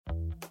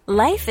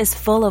Life is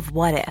full of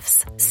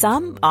what-ifs.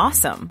 Some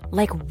awesome,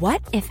 like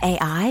what if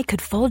AI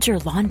could fold your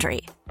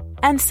laundry?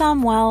 And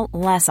some, well,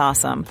 less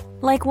awesome,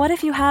 like what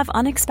if you have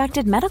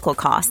unexpected medical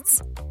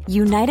costs?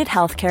 United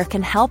Healthcare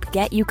can help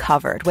get you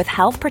covered with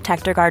Health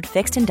Protector Guard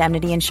fixed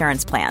indemnity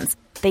insurance plans.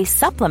 They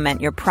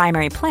supplement your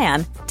primary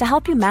plan to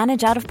help you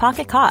manage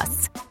out-of-pocket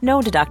costs.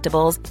 No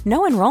deductibles,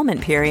 no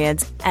enrollment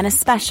periods, and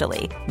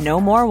especially no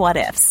more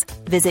what-ifs.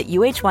 Visit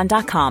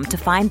uh1.com to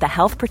find the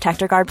Health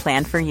Protector Guard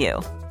plan for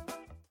you.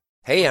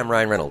 Hey, I'm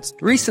Ryan Reynolds.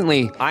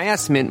 Recently, I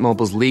asked Mint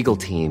Mobile's legal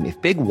team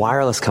if big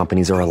wireless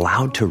companies are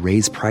allowed to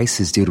raise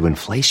prices due to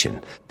inflation.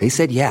 They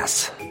said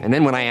yes. And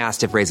then when I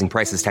asked if raising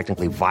prices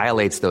technically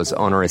violates those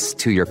onerous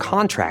two-year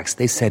contracts,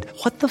 they said,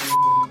 "What the f***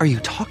 are you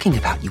talking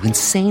about, you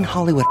insane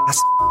Hollywood ass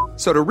f-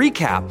 So to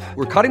recap,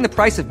 we're cutting the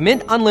price of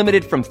Mint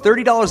Unlimited from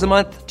 $30 a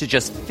month to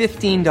just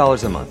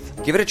 $15 a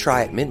month. Give it a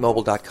try at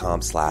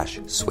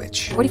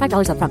mintmobile.com/switch.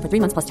 $45 up front for 3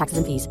 months plus taxes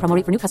and fees. Promo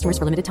rate for new customers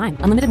for limited time.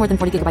 Unlimited more than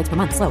 40 gigabytes per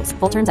month. Slows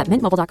full terms at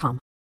mintmobile.com.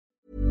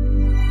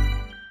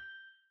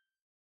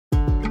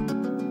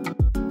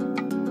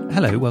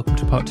 Hello, welcome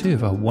to part 2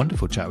 of our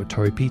wonderful chat with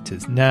Torrey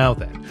Peters. Now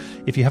then,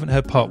 if you haven't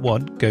heard part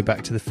 1, go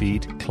back to the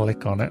feed,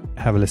 click on it,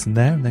 have a listen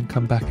there, and then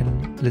come back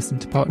and listen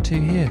to part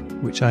 2 here,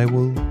 which I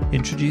will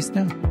introduce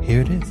now.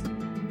 Here it is.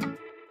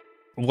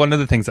 One of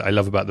the things that I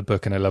love about the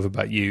book and I love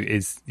about you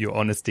is your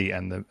honesty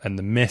and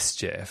the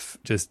mischief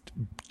just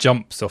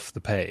jumps off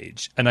the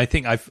page. And I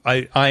think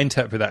I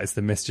interpret that as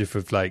the mischief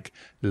of like,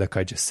 look,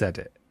 I just said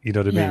it. You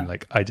know what I mean?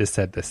 Like, I just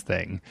said this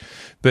thing.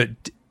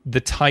 But the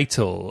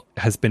title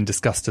has been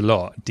discussed a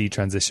lot,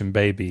 Detransition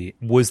Baby.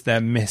 Was there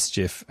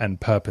mischief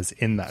and purpose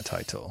in that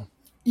title?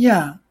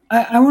 Yeah,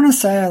 I want to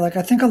say, like,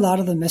 I think a lot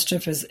of the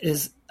mischief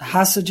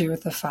has to do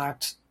with the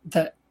fact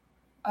that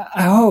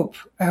I hope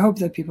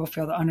that people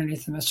feel that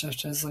underneath the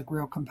mischief is like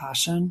real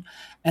compassion,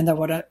 and that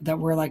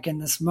we're like in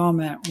this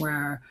moment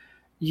where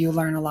you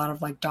learn a lot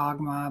of like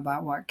dogma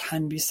about what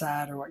can be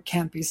said or what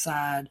can't be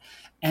said.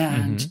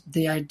 And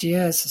the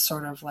idea is to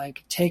sort of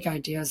like take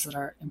ideas that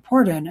are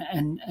important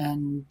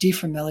and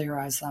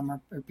defamiliarize them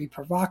or be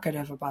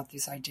provocative about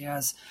these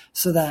ideas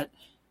so that,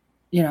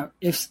 you know,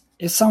 if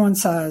someone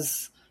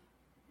says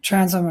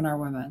trans women are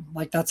women,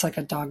 like that's like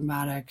a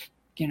dogmatic,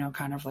 you know,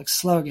 kind of like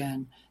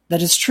slogan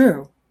that is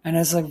true and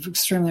is like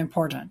extremely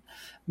important,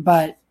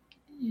 but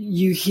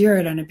you hear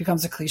it and it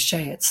becomes a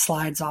cliche. It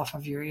slides off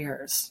of your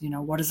ears. You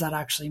know, what does that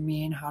actually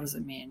mean? How does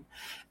it mean?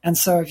 And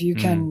so if you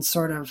can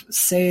sort of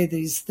say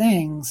these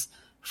things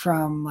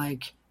from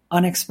like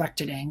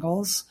unexpected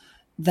angles,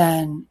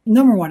 then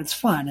number one, it's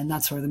fun. And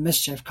that's where the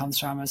mischief comes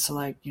from, is to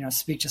like, you know,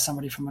 speak to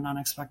somebody from an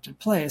unexpected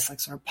place,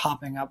 like sort of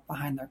popping up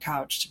behind their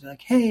couch to be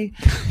like, hey,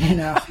 you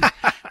know,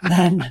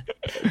 then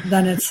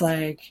it's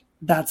like,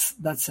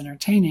 that's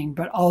entertaining,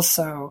 but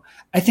also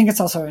I think it's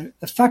also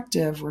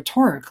effective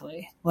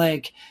rhetorically.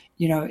 Like,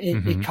 you know,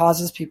 it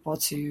causes people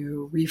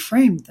to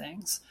reframe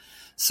things.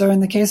 So in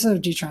the case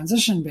of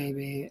Detransition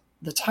Baby,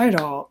 the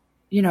title,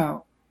 you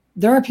know,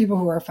 there are people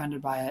who are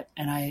offended by it.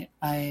 And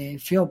I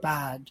feel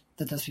bad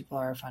that those people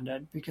are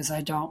offended because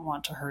I don't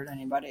want to hurt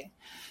anybody.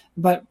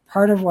 But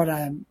part of what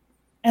and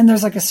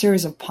there's like a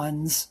series of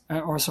puns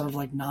or sort of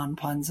like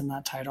non-puns in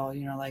that title,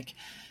 you know, like,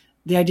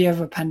 the idea of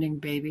appending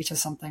baby to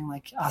something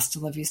like hasta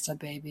la vista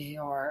baby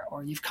or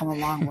you've come a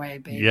long way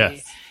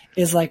baby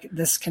is like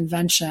this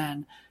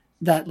convention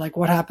that like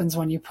what happens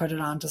when you put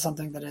it onto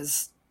something that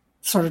is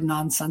sort of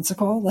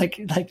nonsensical. Like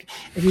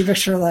if you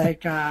picture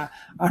like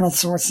Arnold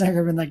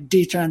Schwarzenegger being like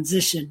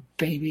detransition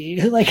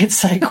baby, like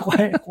it's like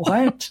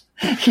what,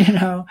 you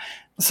know?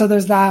 So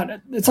there's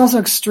that. It's also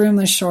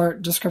extremely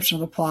short description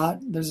of the plot.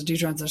 There's a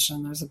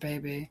detransition, there's a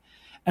baby.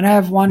 And I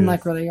have one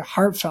like really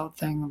heartfelt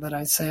thing that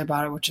I say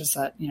about it, which is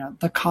that, you know,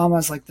 the comma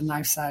is like the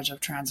knife's edge of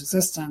trans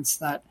existence,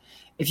 that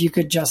if you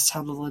could just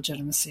have the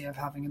legitimacy of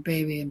having a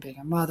baby and being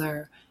a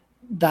mother,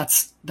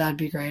 that'd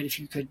be great.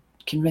 If you could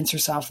convince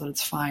yourself that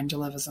it's fine to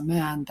live as a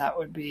man, that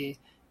would be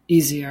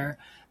easier.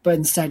 But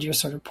instead you're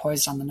sort of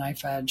poised on the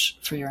knife edge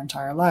for your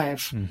entire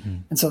life.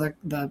 And so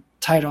the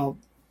title,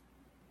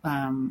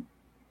 you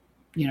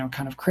know,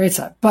 kind of creates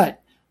that. But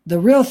the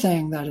real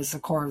thing that is the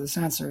core of this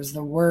answer is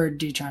the word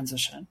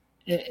detransition.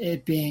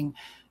 It being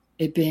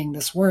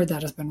this word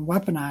that has been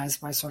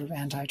weaponized by sort of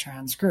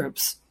anti-trans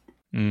groups.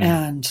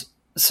 And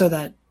so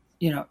that,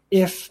 you know,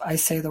 if I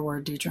say the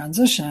word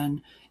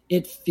detransition,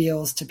 it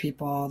feels to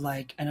people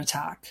like an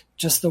attack.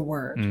 Just the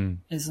word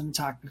is an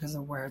attack because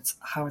of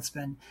how it's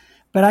been.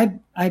 But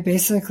I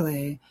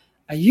basically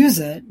use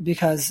it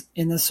because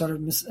in this sort of,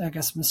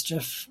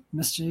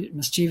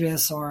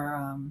 mischievous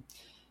or,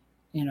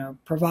 you know,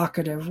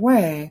 provocative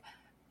way,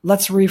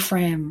 let's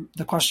reframe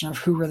the question of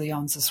who really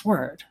owns this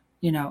word.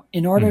 You know,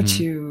 in order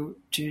to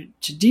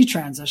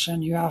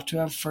detransition, you have to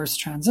have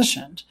first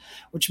transitioned,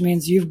 which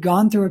means you've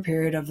gone through a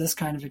period of this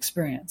kind of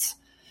experience.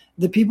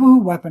 The people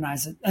who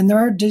weaponize it, and there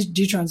are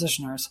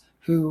detransitioners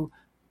who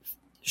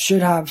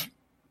should have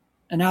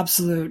an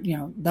absolute, you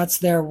know, that's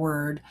their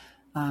word.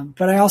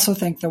 But I also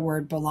think the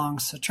word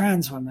belongs to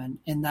trans women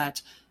in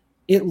that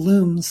it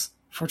looms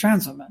for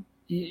trans women.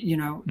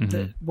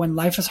 when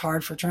life is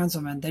hard for trans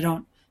women, they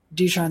don't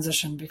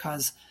detransition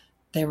because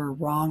they were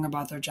wrong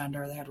about their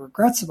gender, they had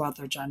regrets about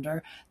their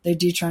gender. They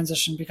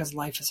detransition because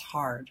life is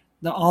hard.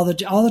 All the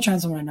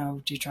trans women I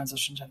know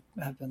detransitioned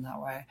have been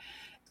that way.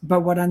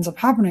 But what ends up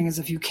happening is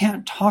if you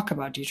can't talk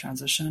about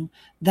detransition,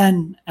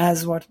 then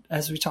as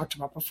we talked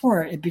about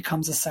before, it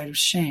becomes a site of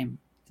shame.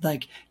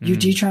 Like you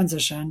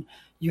detransition,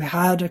 you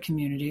had a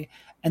community,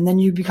 and then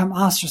you become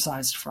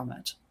ostracized from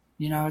it.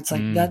 It's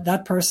like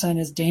that person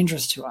is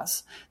dangerous to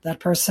us. That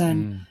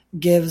person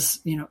gives,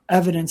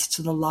 evidence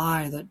to the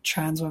lie that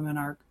trans women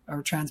or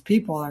trans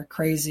people are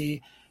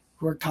crazy,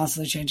 who are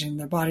constantly changing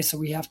their body. So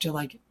we have to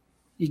like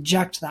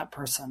eject that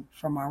person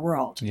from our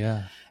world.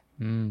 Yeah.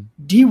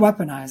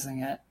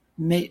 De-weaponizing it,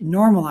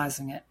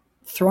 normalizing it,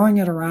 throwing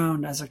it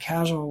around as a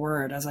casual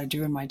word, as I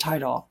do in my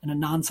title, in a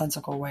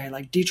nonsensical way,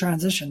 like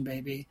detransition,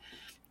 baby.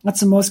 That's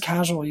the most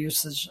casual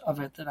usage of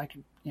it that I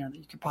could, that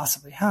you could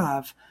possibly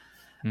have.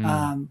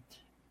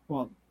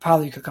 Well,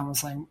 probably you could come with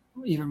something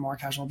even more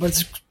casual, but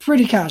it's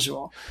pretty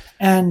casual.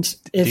 And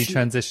if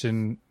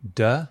detransition,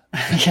 duh.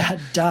 Yeah,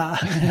 duh.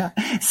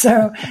 Yeah.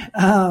 So,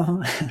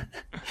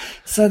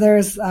 so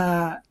there's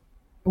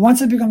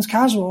once it becomes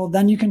casual,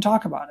 then you can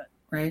talk about it,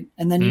 right?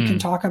 And then you can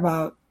talk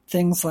about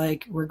things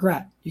like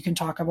regret. You can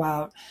talk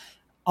about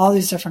all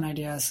these different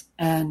ideas,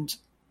 and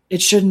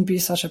it shouldn't be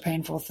such a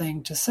painful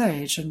thing to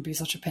say. It shouldn't be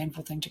such a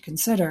painful thing to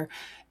consider.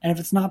 And if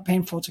it's not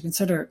painful to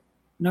consider,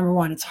 number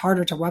one, it's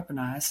harder to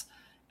weaponize.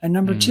 And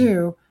number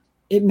two,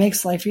 it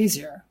makes life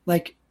easier.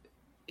 Like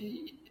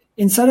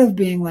instead of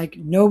being like,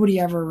 nobody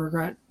ever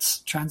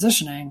regrets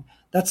transitioning,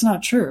 that's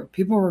not true.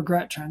 People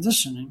regret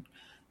transitioning.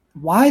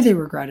 Why they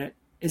regret it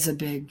is a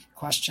big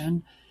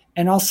question.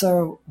 And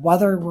also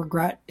whether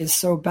regret is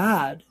so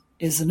bad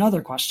is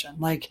another question.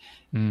 Like,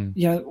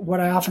 what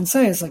I often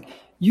say is like,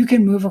 you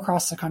can move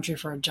across the country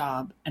for a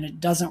job and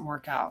it doesn't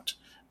work out,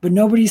 but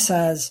nobody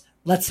says,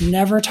 let's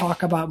never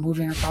talk about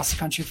moving across the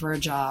country for a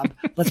job.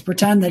 Let's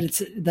pretend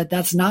that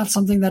that's not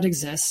something that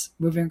exists,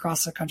 moving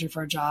across the country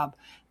for a job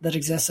that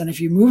exists. And if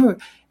you move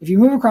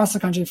across the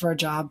country for a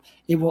job,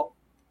 it will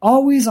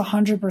always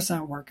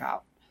 100% work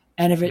out.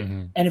 And if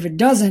it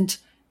doesn't,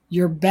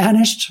 you're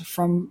banished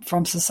from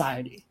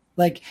society.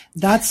 Like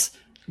that's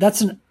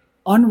an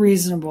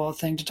unreasonable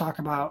thing to talk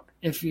about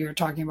if you're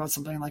talking about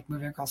something like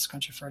moving across the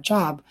country for a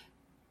job.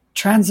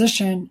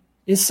 Transition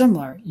is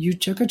similar. You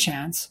took a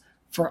chance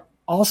for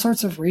all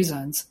sorts of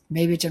reasons.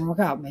 Maybe it didn't work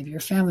out. Maybe your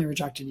family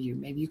rejected you.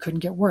 Maybe you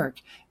couldn't get work.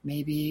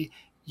 Maybe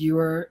you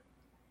were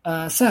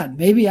sad.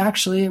 Maybe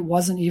actually it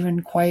wasn't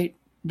even quite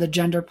the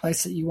gender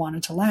place that you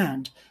wanted to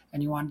land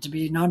and you wanted to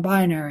be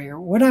non-binary or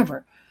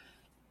whatever.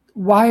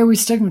 Why are we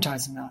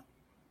stigmatizing that?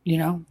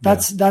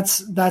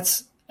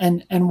 That's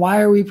and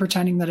why are we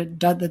pretending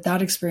that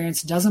that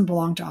experience doesn't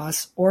belong to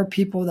us or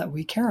people that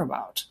we care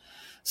about?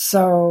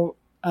 So,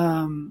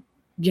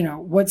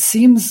 what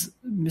seems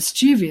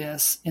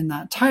mischievous in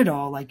that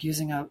title, like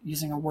using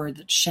a word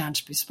that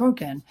shan't be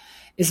spoken,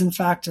 is in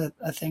fact a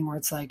thing where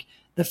it's like,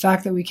 the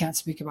fact that we can't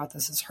speak about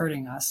this is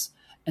hurting us.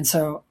 And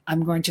so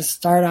I'm going to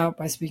start out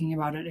by speaking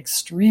about it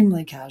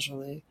extremely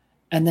casually.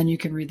 And then you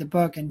can read the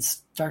book and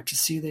start to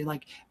see the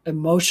like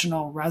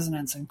emotional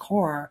resonance and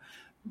core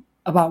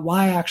about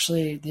why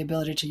actually the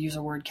ability to use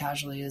a word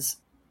casually is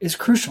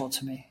crucial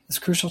to me. It's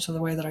crucial to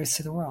the way that I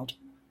see the world.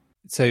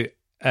 So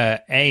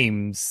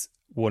Ames,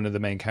 one of the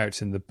main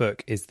characters in the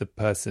book, is the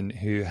person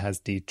who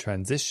has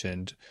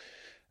detransitioned.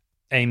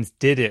 Ames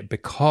did it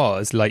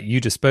because, like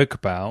you just spoke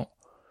about,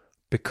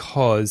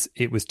 because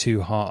it was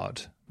too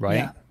hard,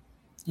 right?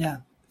 Yeah.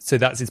 So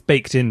it's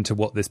baked into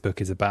what this book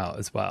is about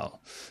as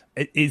well.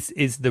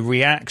 Is the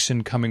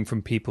reaction coming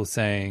from people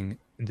saying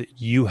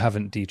that you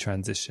haven't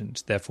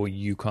detransitioned, therefore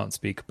you can't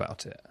speak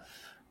about it?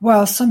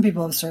 Well, some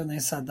people have certainly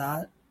said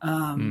that.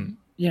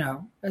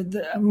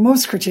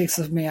 Most critiques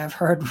of me I've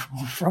heard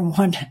from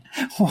one.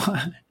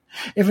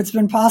 If it's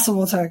been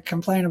possible to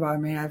complain about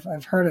me,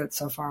 I've heard it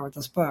so far with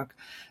this book.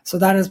 So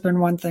that has been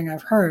one thing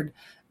I've heard.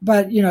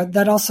 But,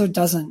 that also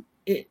doesn't,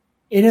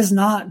 it has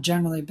not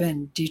generally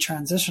been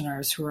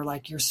detransitioners who are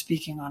like, you're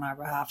speaking on our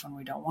behalf and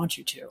we don't want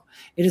you to.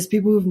 It is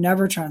people who've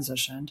never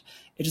transitioned.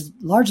 It is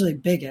largely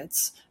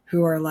bigots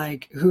who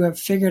have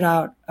figured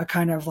out a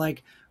kind of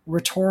like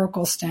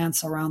rhetorical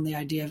stance around the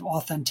idea of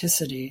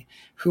authenticity,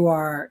 who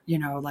are,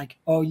 like,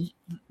 oh,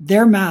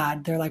 they're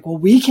mad. They're like, well,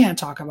 we can't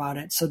talk about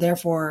it. So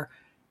therefore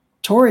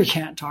Tori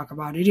can't talk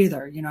about it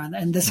either,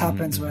 and this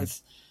happens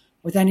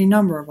with any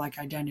number of like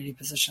identity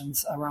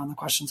positions around the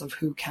questions of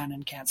who can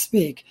and can't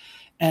speak.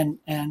 And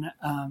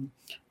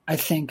I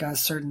think a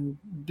certain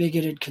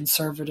bigoted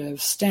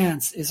conservative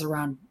stance is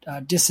around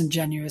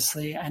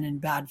disingenuously and in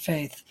bad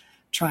faith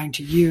trying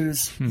to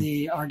use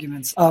the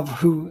arguments of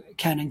who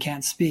can and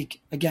can't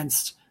speak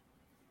against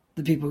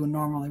the people who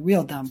normally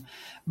wield them.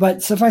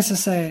 But suffice to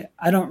say,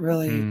 I don't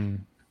really,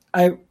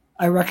 I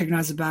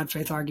recognize a bad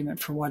faith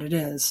argument for what it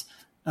is,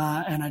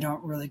 and I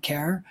don't really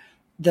care.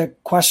 The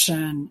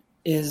question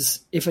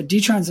is, if a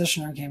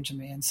detransitioner came to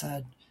me and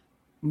said,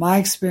 my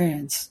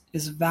experience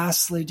is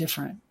vastly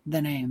different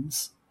than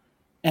Ames,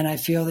 and I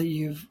feel that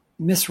you've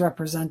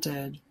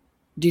misrepresented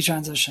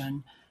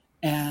detransition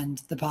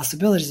and the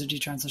possibilities of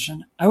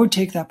detransition, I would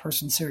take that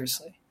person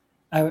seriously.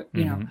 I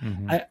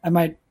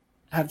might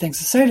have things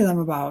to say to them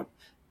about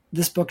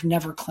this book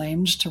never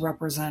claimed to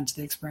represent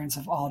the experience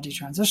of all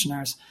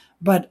detransitioners,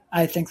 but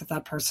I think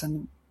that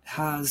person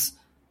has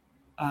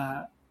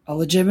a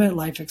legitimate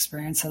life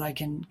experience that I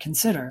can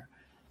consider.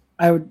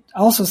 I would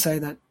also say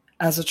that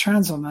as a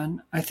trans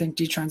woman, I think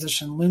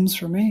detransition looms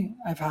for me.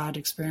 I've had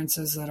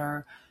experiences that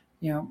are,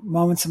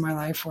 moments in my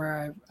life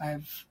where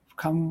I've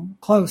come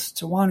close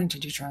to wanting to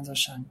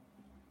detransition,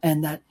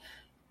 and that,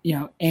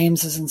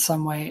 AIMS is in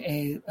some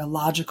way a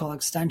logical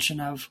extension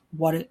of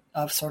what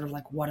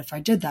if I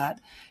did that,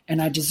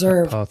 and I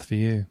deserve a path for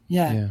you.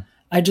 Yeah,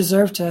 I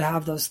deserve to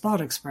have those thought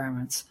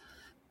experiments.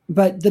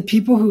 But the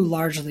people who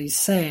largely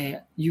say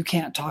you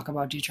can't talk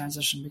about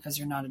detransition because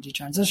you're not a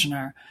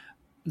detransitioner,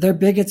 they're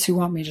bigots who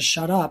want me to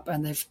shut up,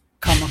 and they've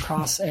come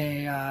across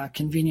a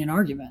convenient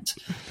argument.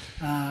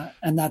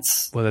 And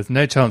that's... Well, there's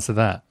no chance of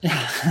that.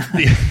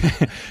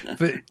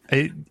 But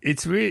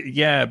it's really,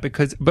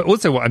 but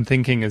also what I'm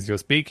thinking as you're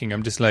speaking,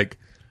 I'm just like,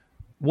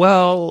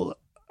 well,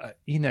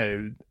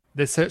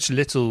 there's such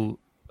little,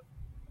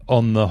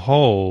 on the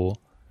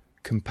whole,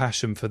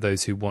 compassion for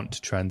those who want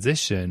to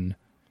transition.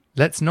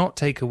 Let's not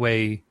take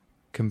away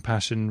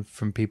compassion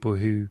from people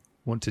who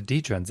want to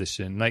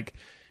detransition. Like,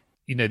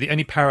 the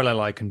only parallel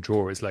I can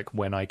draw is like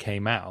when I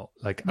came out,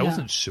 like I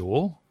wasn't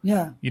sure.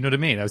 Yeah. You know what I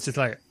mean? I was just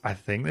like, I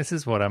think this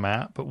is what I'm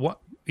at, but what,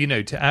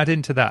 to add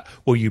into that,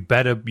 well, you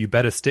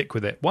better stick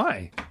with it.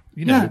 Why?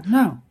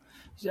 No.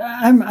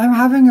 I'm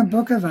having a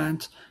book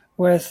event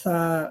with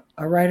a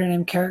writer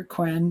named Carrot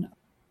Quinn.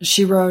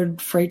 She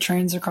rode freight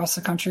trains across the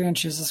country, and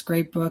she has this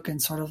great book in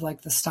sort of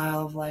like the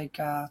style of like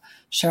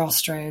Cheryl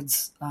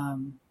Strayed's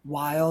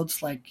Wild,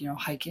 like,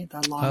 hiking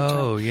that long term.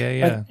 Oh,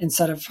 yeah. But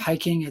instead of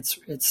hiking,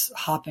 it's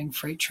hopping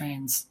freight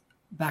trains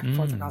back and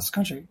forth across the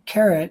country.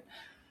 Carrot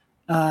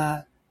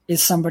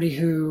is somebody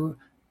who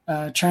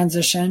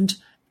transitioned,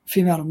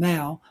 female to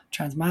male,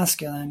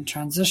 transmasculine,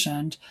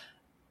 transitioned,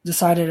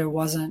 decided it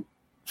wasn't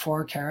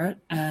for Carrot,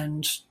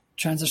 and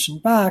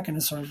transitioned back, and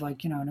is sort of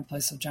like, in a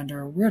place of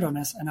gender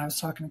weirdness. And I was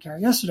talking to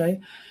Carrot yesterday,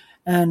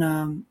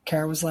 and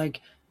Carrot was like,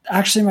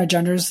 actually, my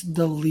gender is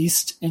the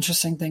least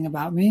interesting thing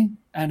about me.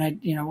 And I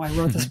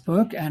wrote this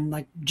book, and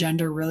like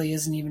gender really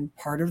isn't even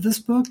part of this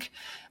book,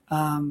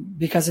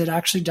 because it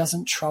actually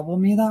doesn't trouble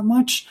me that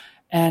much.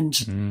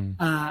 And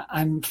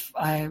I'm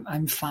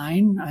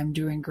fine. I'm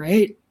doing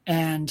great.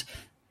 And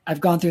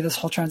I've gone through this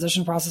whole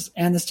transition process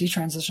and this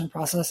detransition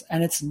process,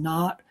 and it's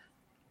not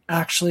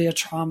actually a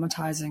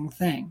traumatizing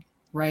thing,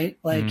 right?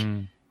 Like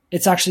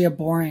it's actually a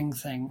boring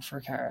thing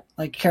for Carrot.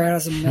 Like Carrot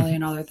has a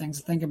million other things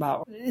to think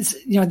about. It's,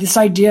 this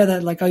idea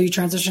that like, oh, you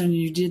transition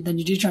and then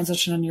you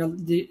detransition,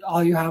 and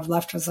all you have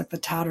left was like the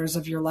tatters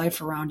of your life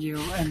around you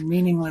and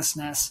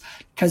meaninglessness,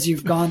 because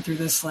you've gone through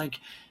this like,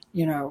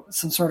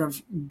 some sort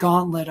of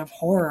gauntlet of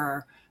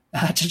horror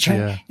to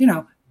try,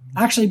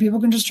 actually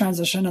people can just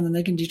transition, and then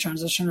they can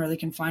detransition, or they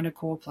can find a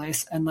cool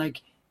place. And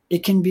like,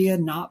 it can be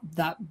not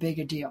that big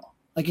a deal.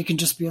 Like it can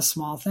just be a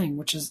small thing,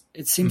 which is,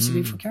 it seems to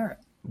be for Carrot.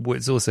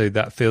 It's also,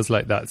 that feels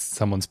like that's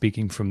someone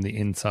speaking from the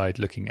inside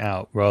looking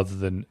out, rather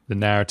than the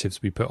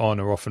narratives we put on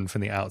are often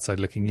from the outside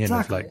looking in.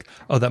 Exactly. Of like,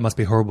 oh, that must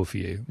be horrible for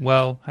you.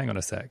 Well, hang on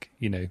a sec,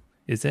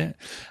 is it?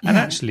 Yeah. And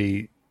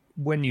actually,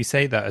 when you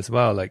say that as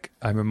well, like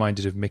I'm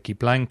reminded of Mickey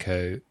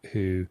Blanco,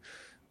 who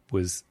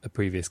was a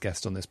previous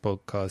guest on this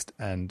podcast,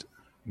 and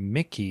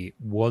Mickey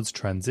was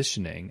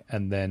transitioning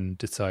and then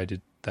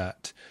decided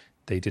that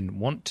they didn't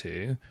want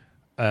to.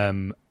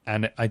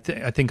 And I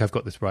think I've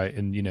got this right,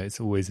 and it's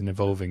always an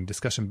evolving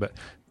discussion, but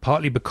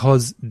partly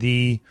because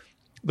the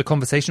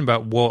conversation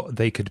about what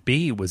they could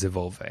be was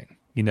evolving.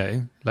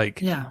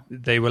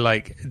 They were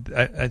like,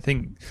 I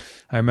think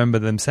I remember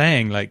them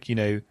saying like,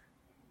 I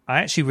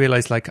actually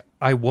realized like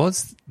I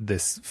was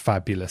this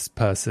fabulous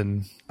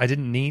person. I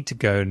didn't need to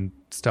go and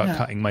start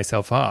cutting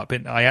myself up.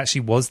 I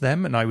actually was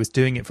them, and I was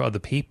doing it for other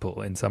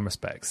people in some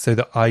respects, so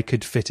that I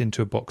could fit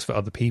into a box for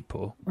other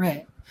people.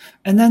 Right.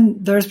 And then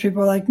there's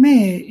people like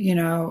me,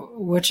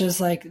 which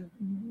is like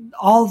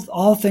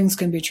all things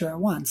can be true at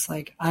once.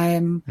 Like I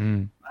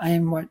am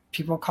what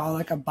people call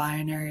like a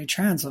binary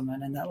trans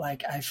woman, and that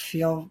like I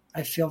feel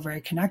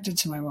very connected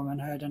to my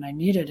womanhood, and I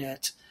needed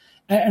it.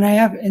 And I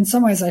have, in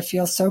some ways, I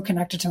feel so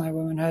connected to my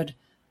womanhood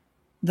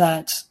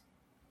that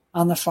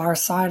on the far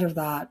side of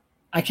that,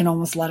 I can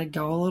almost let it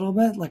go a little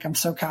bit. Like I'm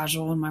so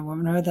casual in my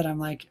womanhood that I'm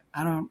like,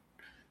 I don't,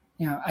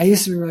 I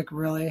used to be like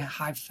really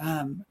high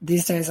femme.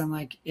 These days I'm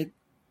like, it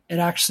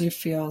actually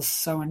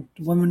feels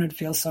womanhood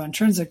feels so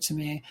intrinsic to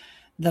me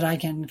that I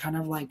can kind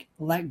of like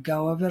let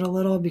go of it a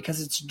little,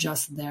 because it's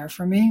just there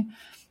for me.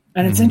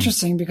 And it's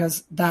interesting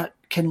because that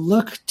can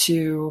look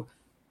to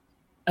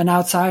an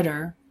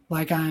outsider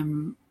like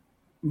I'm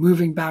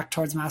moving back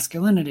towards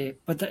masculinity,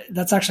 but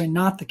that's actually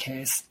not the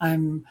case.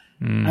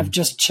 I've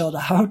just chilled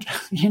out,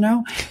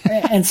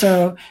 and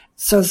so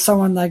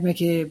someone like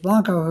Mickey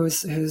Blanco,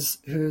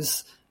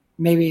 who's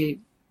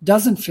maybe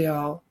doesn't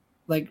feel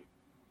like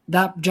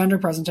that gender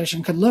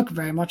presentation could look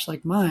very much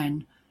like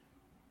mine,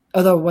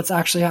 although what's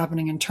actually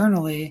happening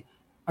internally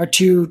are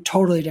two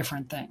totally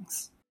different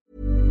things.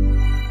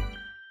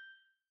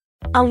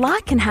 A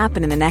lot can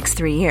happen in the next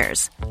 3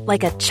 years.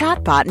 Like a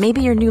chatbot may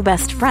be your new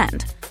best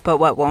friend. But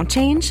what won't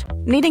change?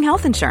 Needing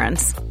health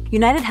insurance.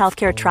 United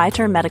Healthcare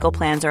Tri-Term Medical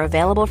Plans are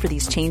available for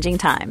these changing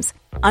times.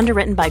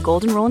 Underwritten by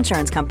Golden Rule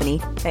Insurance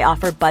Company, they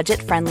offer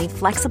budget-friendly,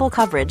 flexible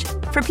coverage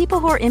for people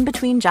who are in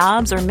between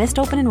jobs or missed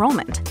open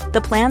enrollment.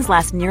 The plans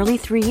last nearly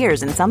 3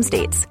 years in some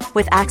states,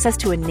 with access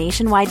to a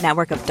nationwide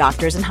network of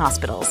doctors and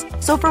hospitals.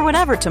 So for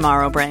whatever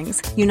tomorrow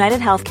brings, United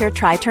Healthcare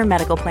Tri-Term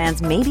Medical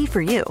Plans may be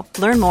for you.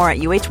 Learn more at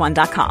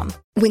uh1.com.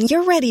 When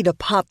you're ready to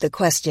pop the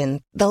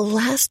question, the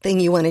last thing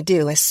you want to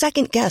do is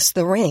second-guess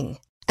the ring.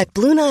 At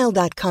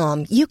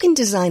BlueNile.com, you can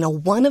design a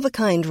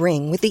one-of-a-kind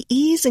ring with the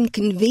ease and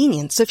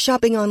convenience of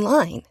shopping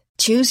online.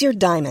 Choose your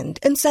diamond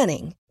and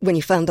setting. When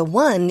you find the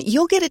one,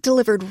 you'll get it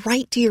delivered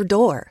right to your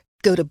door.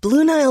 Go to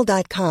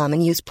BlueNile.com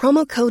and use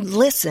promo code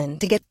LISTEN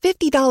to get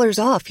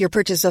 $50 off your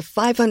purchase of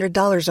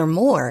 $500 or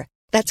more.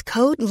 That's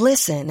code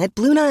LISTEN at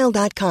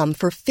BlueNile.com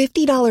for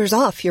 $50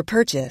 off your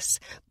purchase.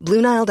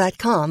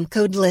 BlueNile.com,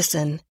 code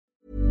LISTEN.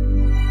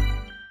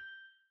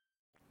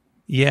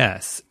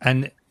 Yes,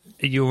 and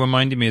you're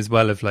reminding me as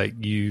well of, like,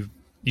 you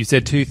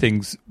said two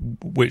things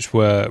which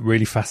were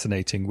really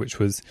fascinating, which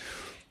was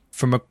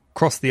from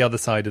across the other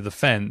side of the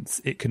fence,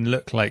 it can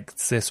look like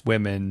cis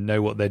women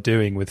know what they're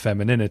doing with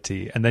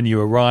femininity, and then you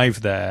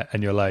arrive there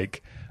and you're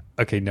like,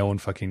 okay, no one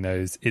fucking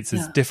knows. It's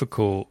as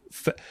difficult.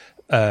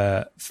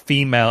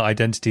 Female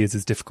identity is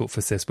as difficult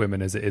for cis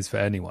women as it is for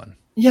anyone.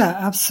 Yeah,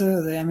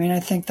 absolutely. I mean, I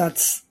think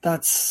that's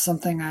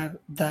something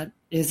that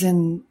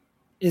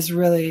is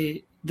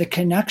really the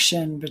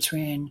connection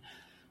between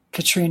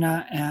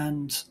Katrina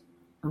and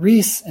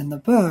Reese in the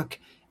book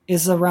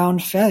is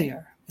around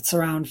failure. It's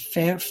around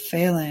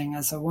failing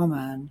as a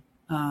woman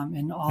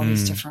in all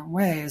these different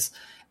ways,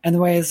 and the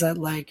ways that,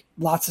 like,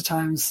 lots of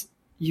times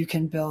you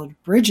can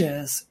build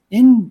bridges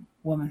in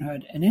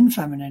womanhood and in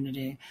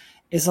femininity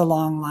is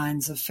along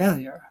lines of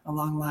failure,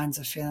 along lines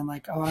of feeling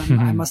like, oh,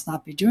 I must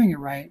not be doing it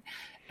right.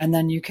 And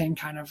then you can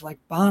kind of like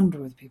bond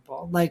with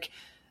people. Like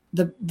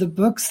the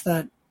books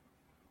that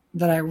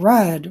I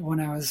read when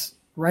I was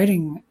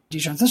writing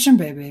Detransition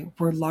Baby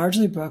were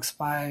largely books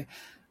by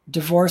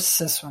divorced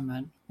cis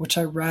women, which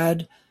I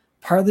read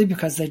partly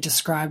because they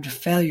described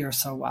failure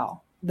so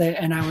well.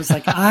 And I was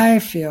like, I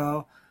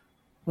feel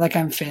like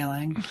I'm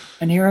failing.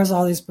 And here's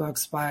all these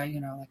books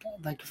by,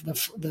 like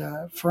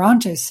the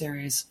Ferrante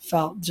series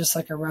felt just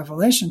like a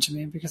revelation to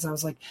me, because I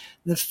was like,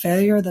 the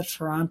failure that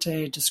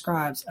Ferrante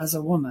describes as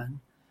a woman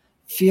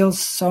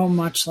feels so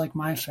much like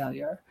my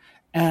failure.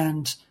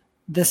 And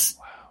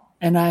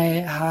and I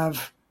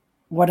have,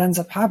 what ends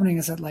up happening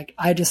is that, like,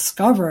 I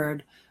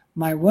discovered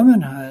my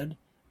womanhood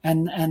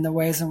and the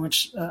ways in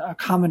which a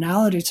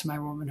commonality to my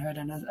womanhood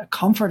and a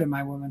comfort in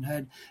my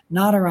womanhood,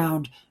 not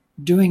around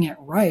doing it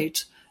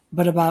right,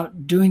 but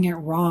about doing it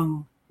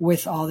wrong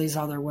with all these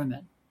other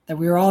women, that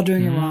we were all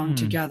doing it wrong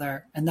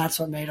together. And that's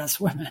what made us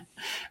women.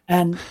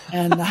 And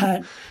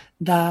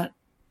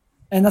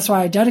that's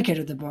why I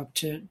dedicated the book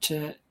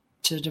to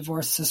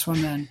divorced cis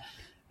women.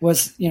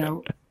 Was,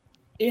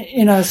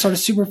 in a sort of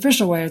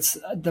superficial way, it's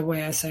the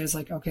way I say is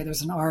like, okay,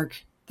 there's an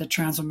arc that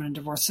trans women and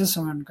divorced cis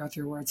women go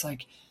through where it's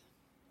like,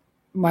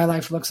 my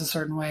life looks a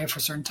certain way for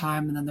a certain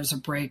time, and then there's a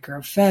break or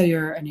a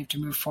failure, and you have to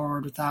move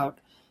forward without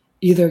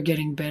either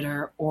getting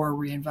bitter or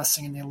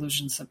reinvesting in the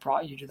illusions that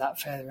brought you to that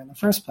failure in the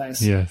first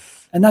place.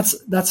 Yes. And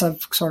that's a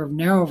sort of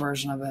narrow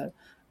version of it.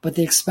 But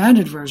the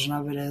expanded version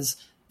of it is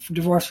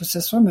divorce for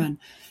cis women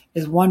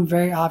is one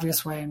very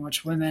obvious way in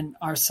which women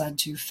are said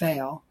to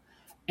fail.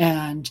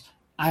 And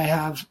I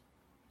have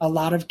a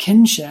lot of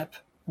kinship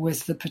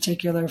with the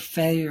particular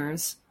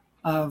failures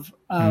of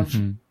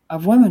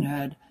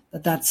womanhood,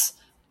 that's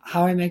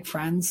how I make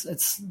friends.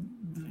 It's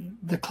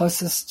the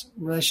closest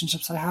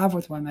relationships I have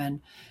with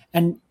women.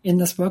 And in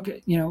this book,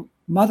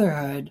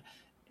 motherhood,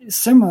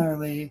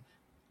 similarly,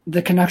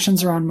 the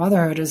connections around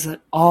motherhood is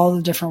that all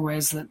the different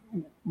ways that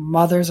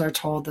mothers are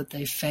told that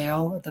they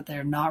fail, that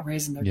they're not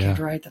raising their kid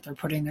right, that they're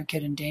putting their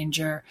kid in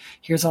danger.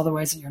 Here's all the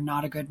ways that you're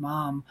not a good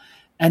mom.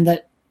 And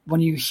that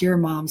when you hear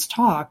moms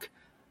talk,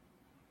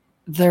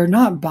 they're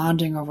not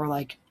bonding over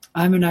like,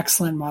 I'm an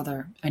excellent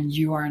mother and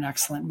you are an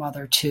excellent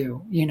mother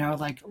too.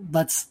 Like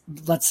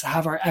let's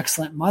have our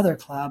excellent mother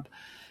club.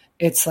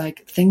 It's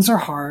like, things are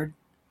hard.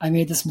 I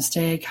made this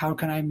mistake. How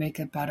can I make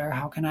it better?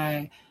 How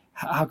can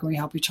we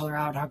help each other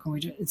out? How can we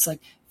do? It's like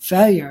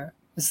failure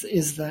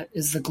is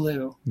the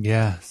glue.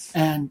 Yes.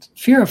 And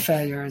fear of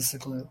failure is the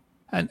glue.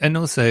 And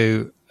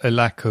also a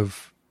lack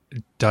of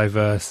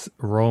diverse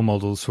role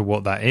models for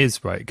what that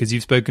is, right? Because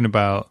you've spoken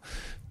about,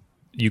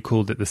 you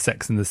called it the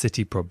Sex and the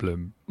City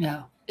problem.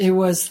 Yeah. It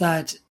was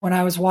that when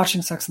I was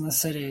watching Sex and the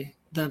City,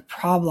 the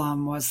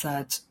problem was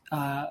that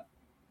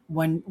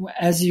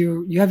as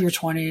you have your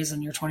 20s,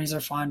 and your 20s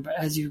are fun, but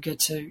as you get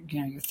to,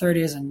 your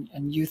 30s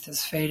and youth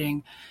is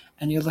fading,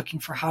 and you're looking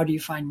for how do you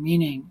find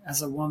meaning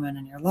as a woman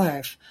in your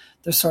life,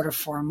 there's sort of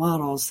 4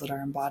 models that are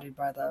embodied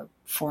by the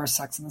 4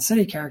 Sex and the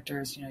City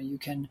characters. You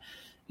can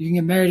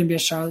get married and be a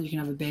Charlotte, you can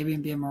have a baby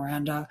and be a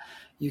Miranda,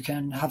 you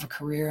can have a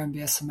career and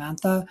be a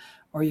Samantha,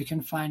 or you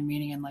can find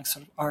meaning in like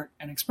sort of art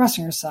and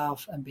expressing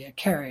yourself and be a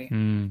Carrie.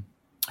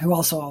 Who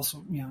also,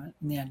 in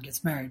the end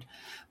gets married.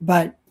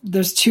 But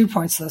there's 2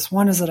 points to this.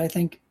 One is that I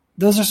think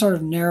those are sort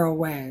of narrow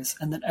ways,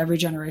 and that every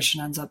generation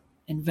ends up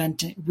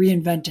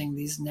reinventing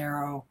these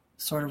narrow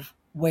sort of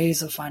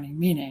ways of finding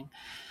meaning.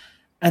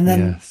 And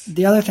then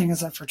the other thing is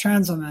that for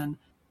trans women,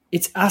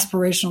 it's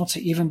aspirational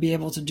to even be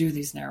able to do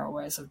these narrow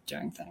ways of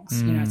doing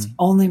things. It's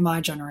only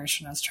my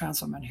generation as trans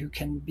women who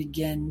can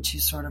begin to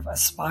sort of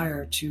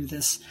aspire to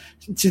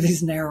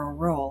these narrow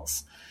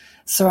roles.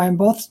 So I'm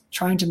both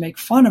trying to make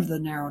fun of the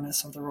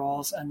narrowness of the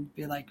roles and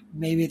be like,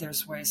 maybe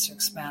there's ways to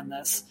expand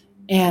this.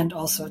 And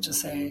also to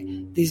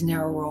say these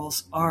narrow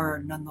roles are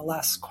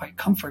nonetheless quite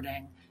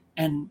comforting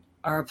and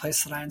are a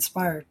place that I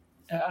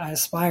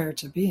aspire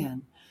to be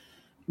in.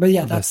 But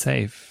yeah, they're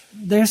safe.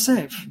 They're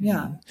safe.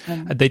 Yeah.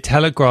 And they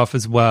telegraph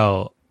as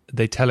well.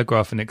 They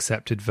telegraph an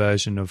accepted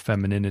version of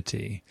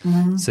femininity.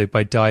 So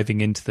by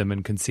diving into them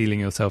and concealing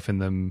yourself in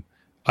them,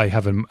 I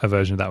have a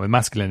version of that with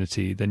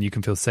masculinity, then you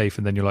can feel safe,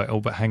 and then you're like, oh,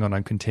 but hang on,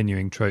 I'm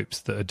continuing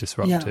tropes that are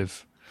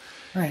disruptive.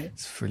 Yeah. Right.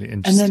 It's really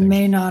interesting. And then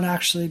may not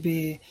actually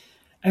be,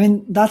 I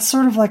mean, that's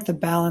sort of like the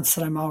balance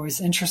that I'm always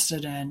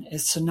interested in,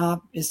 is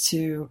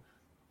to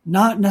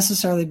not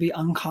necessarily be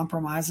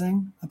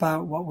uncompromising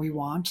about what we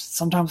want.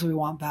 Sometimes we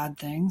want bad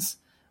things,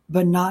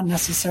 but not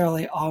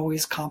necessarily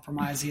always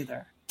compromise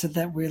either. To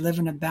that we live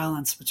in a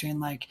balance between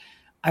like,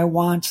 I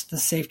want the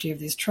safety of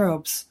these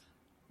tropes,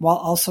 while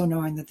also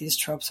knowing that these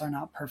tropes are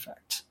not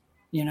perfect,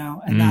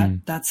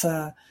 and that's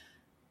a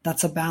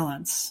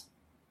balance,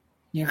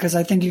 because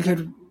I think you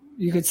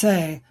could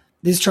say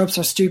these tropes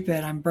are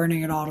stupid, I'm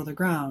burning it all to the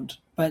ground.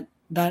 But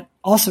that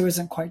also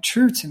isn't quite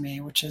true to me,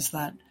 which is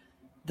that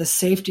the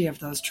safety of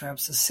those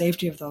tropes, the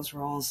safety of those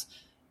roles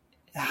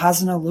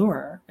has an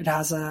allure. It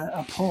has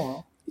a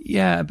pull.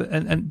 Yeah,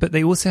 but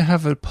they also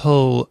have a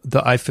pull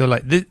that I feel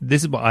like, this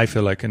is what I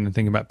feel like, and the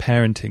thing about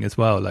parenting as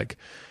well, like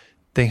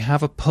they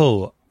have a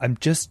pull. I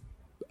just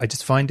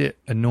find it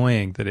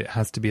annoying that it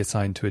has to be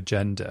assigned to a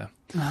gender.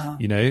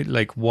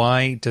 Like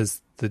why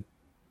does the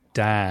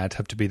dad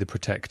have to be the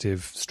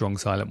protective, strong,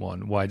 silent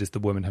one? Why does the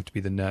woman have to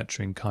be the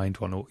nurturing, kind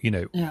one? Or,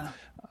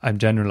 I'm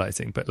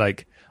generalizing, but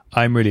like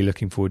I'm really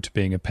looking forward to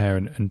being a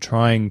parent and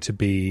trying to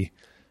be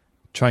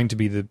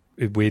the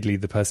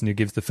person who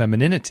gives the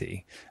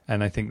femininity.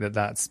 And I think that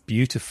that's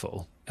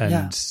beautiful. And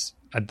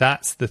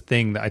that's the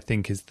thing that I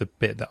think is the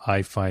bit that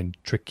I find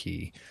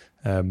tricky.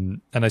 And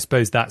I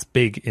suppose that's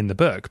big in the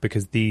book,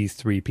 because these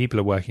 3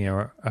 people are working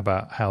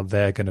about how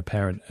they're going to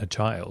parent a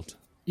child.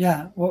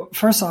 Yeah. Well,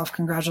 first off,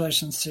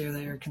 congratulations to you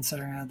that you're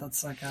considering it.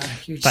 That's like a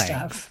huge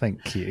step.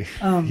 Thank you.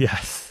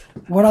 Yes.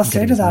 What I'll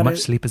say to that as much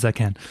sleep as I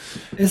can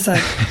is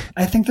that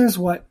I think there's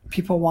what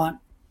people want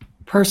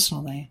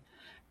personally,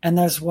 and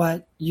there's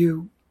what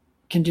you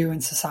can do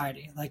in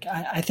society. Like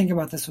I think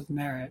about this with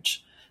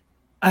marriage.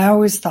 I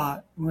always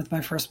thought with my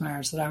first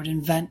marriage that I would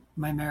invent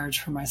my marriage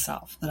for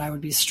myself, that I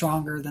would be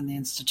stronger than the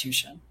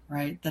institution,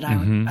 right? That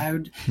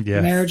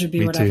marriage would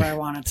be whatever I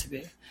want it to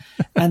be.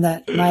 And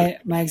that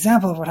my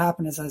example of what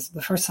happened is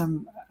the first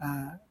time,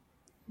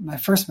 my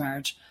first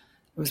marriage,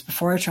 it was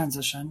before I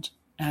transitioned,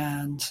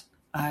 and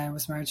I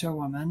was married to a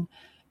woman.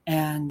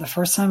 And the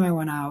first time I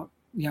went out,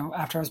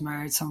 after I was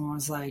married, someone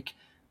was like,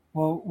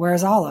 well,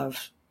 where's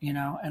Olive? And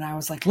I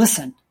was like,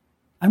 listen,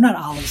 I'm not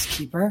Olive's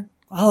keeper.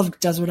 Olive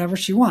does whatever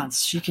she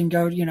wants. She can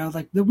go,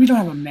 like we don't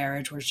have a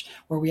marriage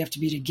where we have to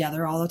be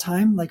together all the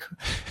time. Like,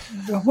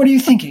 what are you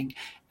thinking?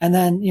 And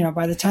then,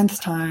 by the 10th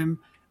time,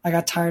 I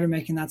got tired of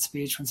making that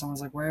speech when someone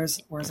was like,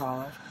 where's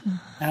Olive?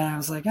 And I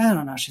was like, I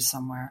don't know. She's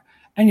somewhere.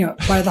 And,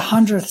 by the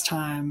 100th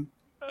time,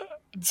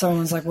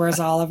 someone's like, where's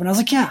Olive? And I was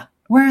like, yeah,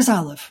 where's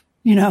Olive?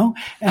 And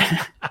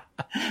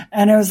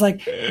it was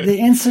like the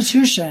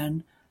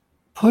institution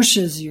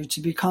pushes you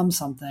to become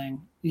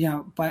something,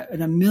 but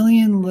in a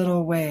million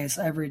little ways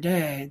every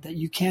day that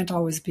you can't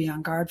always be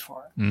on guard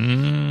for,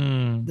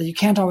 that you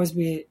can't always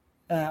be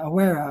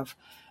aware of.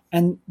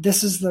 And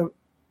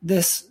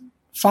this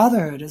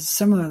fatherhood is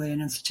similarly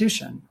an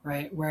institution,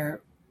 right?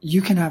 Where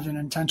you can have an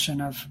intention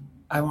of,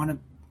 I want to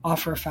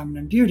offer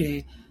feminine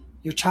beauty.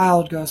 Your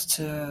child goes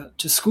to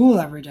school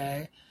every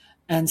day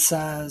and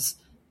says,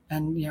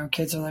 and,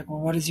 kids are like,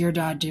 well, what does your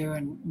dad do?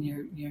 And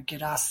you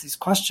get asked these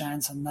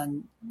questions, and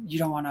then you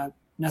don't want to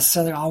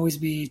necessarily always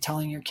be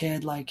telling your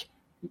kid, like,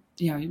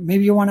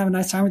 maybe you want to have a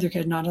nice time with your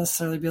kid, not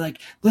necessarily be like,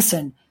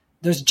 listen,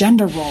 there's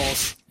gender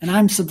roles and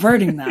I'm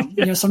subverting them.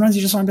 Sometimes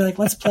you just want to be like,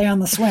 let's play on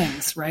the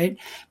swings. Right.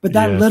 But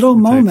that little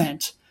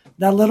moment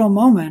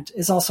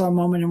is also a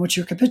moment in which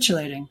you're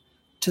capitulating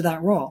to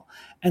that role.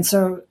 And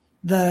so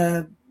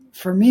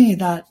for me,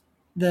 that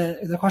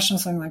the question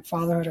of something like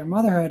fatherhood or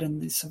motherhood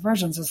and these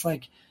subversions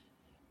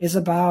is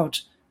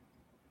about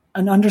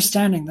an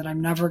understanding that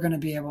I'm never going to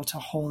be able to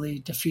wholly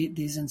defeat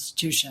these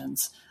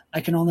institutions.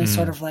 I can only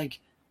sort of like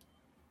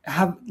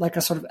have like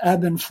a sort of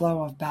ebb and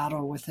flow of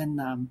battle within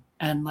them,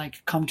 and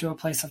like come to a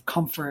place of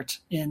comfort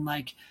in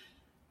like,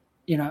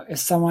 you know, if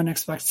someone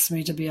expects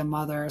me to be a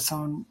mother, or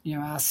someone, you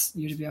know, asks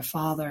you to be a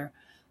father,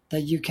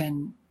 that you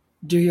can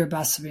do your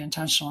best to be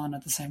intentional. And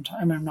at the same time,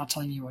 I mean, I'm not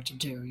telling you what to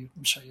do.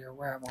 I'm sure you're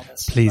aware of all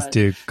this. Please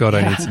do. God,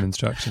 I need some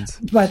instructions.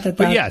 But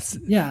yes.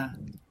 Yeah.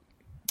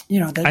 You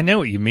know, I know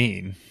what you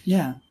mean.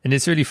 Yeah. And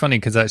it's really funny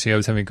because actually I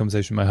was having a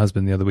conversation with my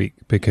husband the other week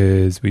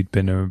because we'd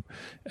been,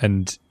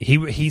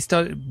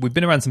 we'd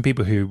been around some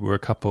people who were a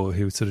couple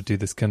who sort of do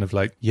this kind of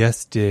like,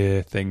 yes,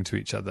 dear thing to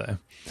each other.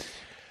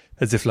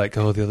 As if like,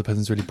 oh, the other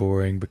person's really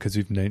boring because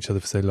we've known each other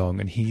for so long.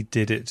 And he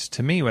did it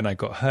to me when I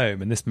got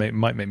home. And this might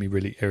make me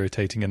really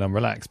irritating and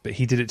unrelaxed. But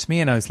he did it to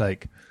me and I was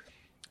like,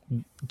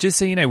 just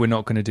so you know, we're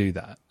not going to do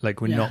that. Like,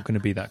 we're not going to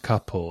be that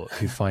couple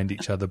who find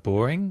each other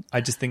boring.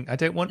 I just think I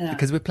don't want,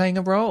 because we're playing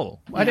a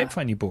role. I don't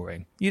find you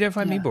boring. You don't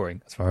find me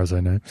boring, as far as I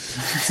know.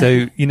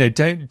 So, you know,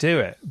 don't do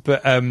it.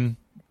 But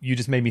you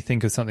just made me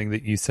think of something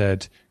that you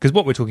said, because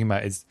what we're talking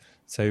about is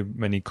so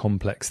many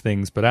complex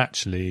things. But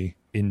actually,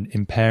 in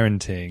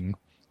parenting,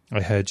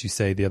 I heard you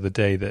say the other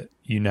day that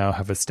you now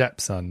have a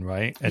stepson,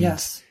 right? And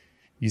yes.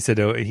 You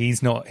said, oh,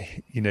 he's not,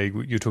 you know,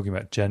 you're talking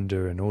about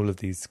gender and all of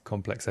these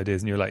complex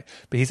ideas. And you're like,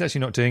 but he's actually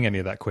not doing any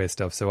of that queer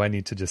stuff. So I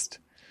need to just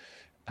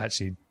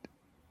actually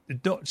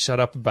not shut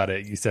up about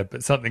it, you said,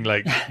 but something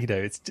like, you know,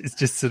 it's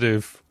just sort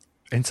of,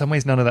 in some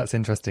ways, none of that's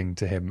interesting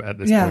to him at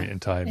this point in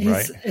time,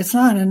 right? It's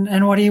not.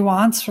 And what he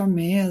wants from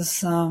me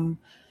is,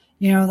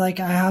 you know,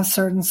 like I have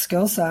certain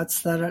skill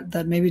sets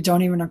that maybe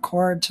don't even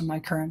accord to my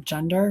current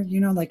gender. You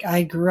know, like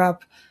I grew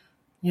up,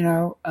 you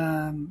know,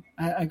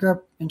 I grew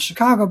up in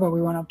Chicago, but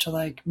we went up to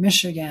like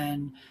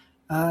Michigan,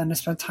 and I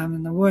spent time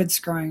in the woods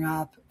growing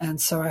up. And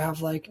so I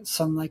have like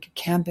some like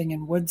camping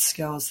and wood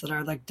skills that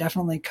are like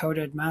definitely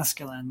coded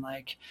masculine.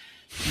 Like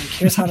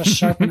here's how to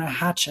sharpen a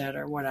hatchet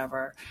or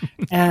whatever.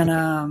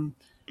 And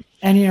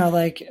you know,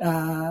 like,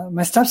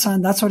 my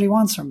stepson, that's what he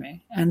wants from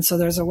me. And so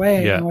there's a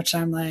way in which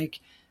I'm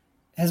like,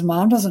 his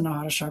mom doesn't know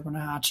how to sharpen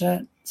a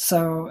hatchet.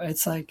 So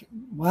it's like,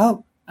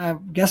 well, I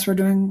guess we're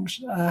doing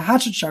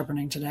hatchet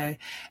sharpening today.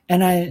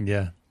 And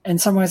in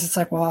some ways it's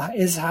like, well,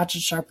 is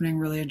hatchet sharpening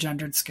really a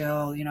gendered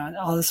skill? You know, and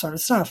all this sort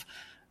of stuff.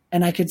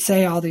 And I could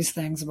say all these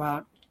things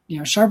about, you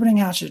know, sharpening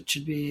hatchet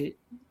should be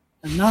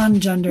a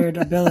non-gendered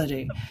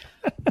ability.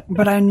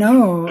 But I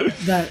know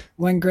that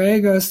when Gray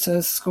goes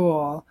to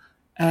school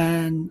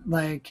and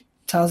like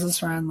tells his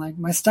friend, like,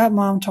 my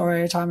stepmom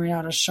Tori taught me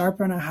how to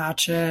sharpen a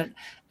hatchet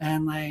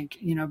and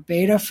like, you know,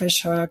 bait a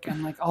fish hook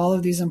and like all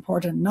of these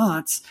important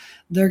knots,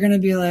 they're going to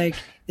be like,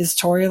 is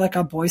Tori like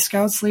a Boy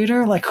Scouts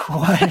leader? Like,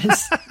 what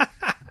is,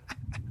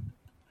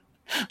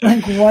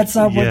 like, what's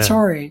up with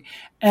Tori?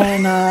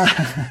 And,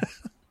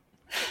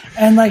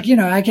 and like, you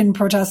know, I can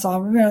protest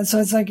all, you know, so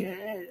it's like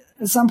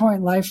at some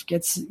point life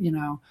gets, you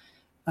know,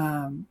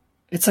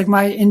 it's like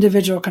my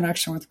individual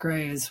connection with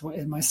Gray is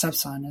my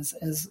stepson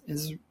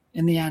is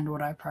in the end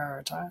what I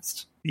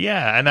prioritized.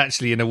 Yeah, and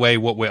actually, in a way,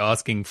 what we're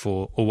asking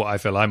for, or what I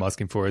feel I'm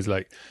asking for, is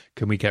like,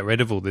 can we get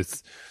rid of all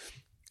this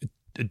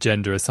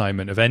gender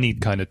assignment of any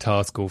kind of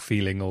task or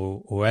feeling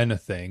or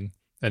anything?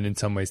 And in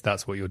some ways,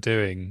 that's what you're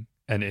doing,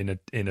 and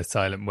in a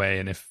silent way.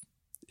 And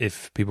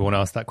if people want to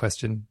ask that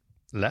question,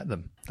 let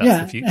them.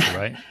 That's the future,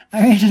 right?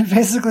 I mean,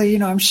 basically, you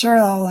know, I'm sure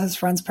all his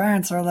friends'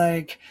 parents are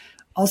like,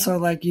 also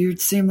like, you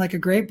seem like a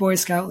great Boy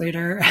Scout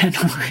leader, and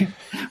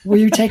will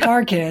you take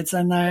our kids?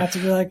 And I have to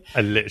be like,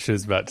 I literally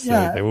was about to say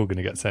they're all going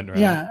to get sent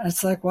around. Yeah,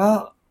 it's like,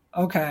 well,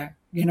 okay,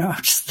 you know,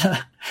 just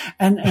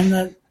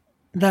and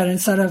that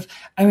instead of,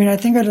 I mean, I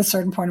think at a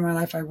certain point in my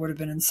life I would have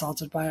been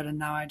insulted by it, and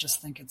now I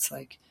just think it's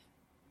like,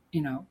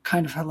 you know,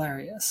 kind of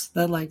hilarious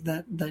that like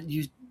that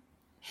you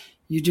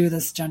do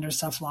this gender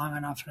stuff long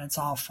enough and it's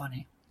all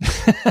funny.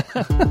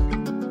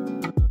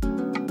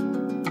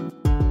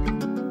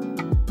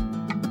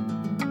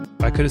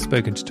 I could have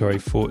spoken to Tori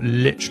for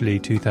literally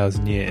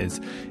 2,000 years.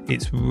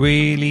 It's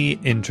really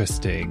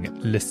interesting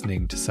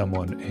listening to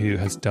someone who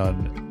has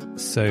done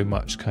so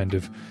much kind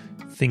of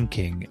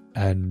thinking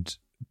and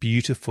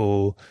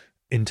beautiful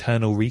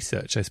internal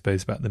research, I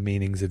suppose, about the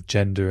meanings of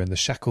gender and the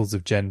shackles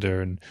of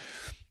gender. And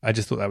I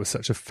just thought that was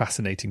such a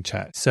fascinating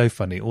chat. So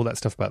funny. All that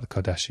stuff about the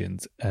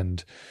Kardashians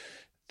and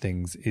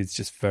things is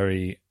just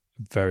very,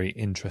 very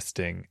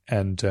interesting,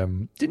 and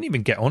didn't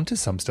even get onto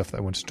some stuff that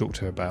I wanted to talk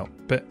to her about,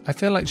 but I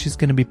feel like she's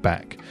going to be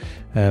back.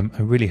 I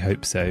really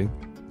hope so.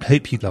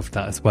 Hope you loved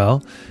that as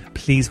well.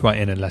 Please write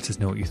in and let us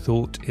know what you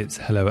thought. It's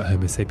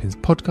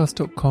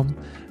hello@homosapienspodcast.com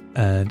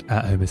and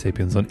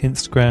 @homosapiens on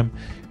Instagram.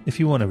 If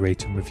you want to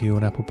rate and review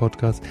on Apple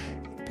Podcasts,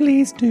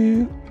 please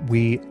do.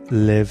 We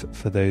live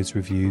for those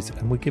reviews,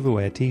 and we give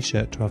away a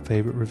t-shirt to our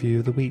favourite review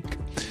of the week.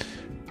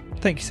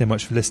 Thank you so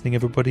much for listening,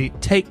 everybody.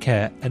 Take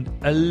care, and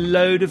a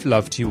load of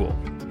love to you all.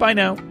 Bye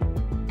now.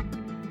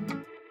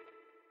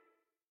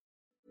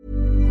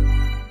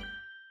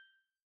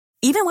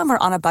 Even when we're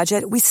on a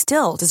budget, we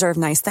still deserve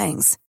nice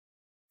things.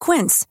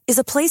 Quince is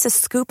a place to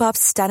scoop up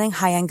stunning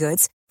high-end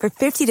goods for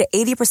 50 to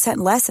 80%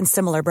 less than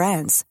similar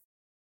brands.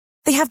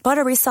 They have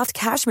buttery soft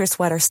cashmere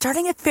sweaters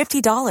starting at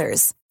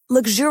 $50,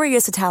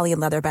 luxurious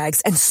Italian leather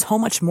bags, and so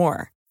much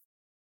more.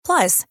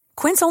 Plus,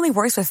 Quince only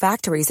works with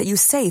factories that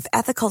use safe,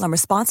 ethical, and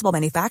responsible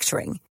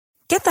manufacturing.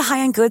 Get the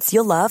high-end goods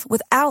you'll love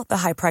without the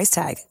high price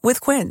tag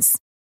with Quince.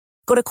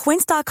 Go to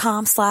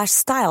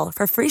quince.com/style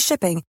for free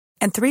shipping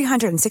and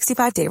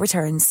 365-day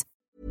returns.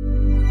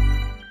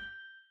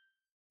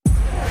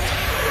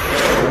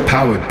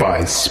 Powered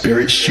by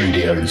Spirit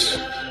Studios.